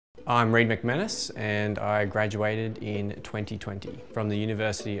I'm Reid McManus and I graduated in 2020 from the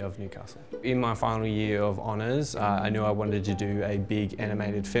University of Newcastle. In my final year of honours, I knew I wanted to do a big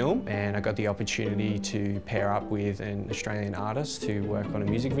animated film, and I got the opportunity to pair up with an Australian artist to work on a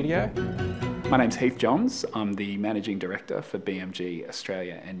music video. My name's Heath Johns. I'm the Managing Director for BMG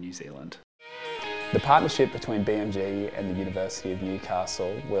Australia and New Zealand. The partnership between BMG and the University of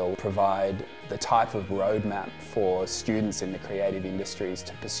Newcastle will provide the type of roadmap for students in the creative industries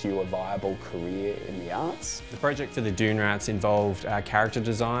to pursue a viable career in the arts. The project for the Dune rats involved character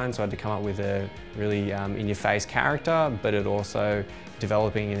design, so I had to come up with a really in-your-face character, but it also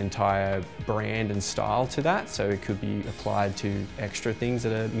developing an entire brand and style to that, so it could be applied to extra things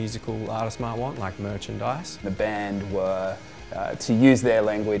that a musical artist might want, like merchandise. The band were, to use their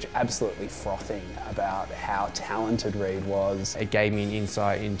language, absolutely frothing about how talented Reid was. It gave me an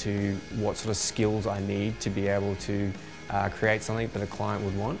insight into what sort of skills I need to be able to create something that a client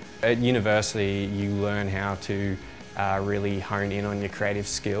would want. At university, you learn how to really hone in on your creative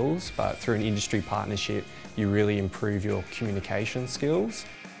skills, but through an industry partnership, you really improve your communication skills.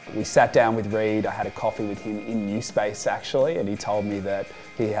 We sat down with Reid, I had a coffee with him in New Space actually, and he told me that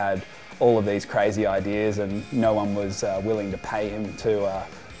he had all of these crazy ideas and no one was willing to pay him to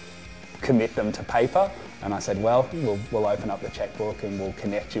commit them to paper. And I said, well, we'll open up the checkbook and we'll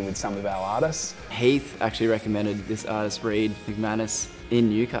connect you with some of our artists. Heath actually recommended this artist, Reid McManus, in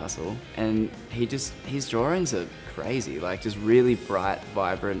Newcastle, and his drawings are crazy, like just really bright,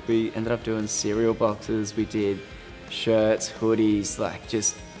 vibrant. We ended up doing cereal boxes, we did shirts, hoodies, like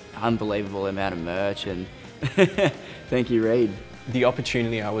just unbelievable amount of merch, and thank you, Reid. The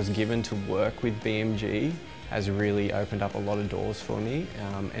opportunity I was given to work with BMG has really opened up a lot of doors for me,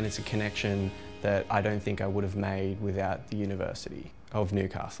 and it's a connection that I don't think I would have made without the University of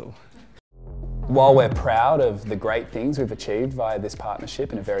Newcastle. While we're proud of the great things we've achieved via this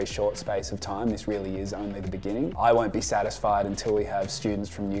partnership in a very short space of time, this really is only the beginning. I won't be satisfied until we have students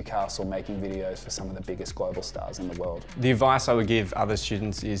from Newcastle making videos for some of the biggest global stars in the world. The advice I would give other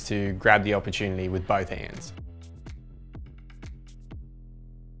students is to grab the opportunity with both hands.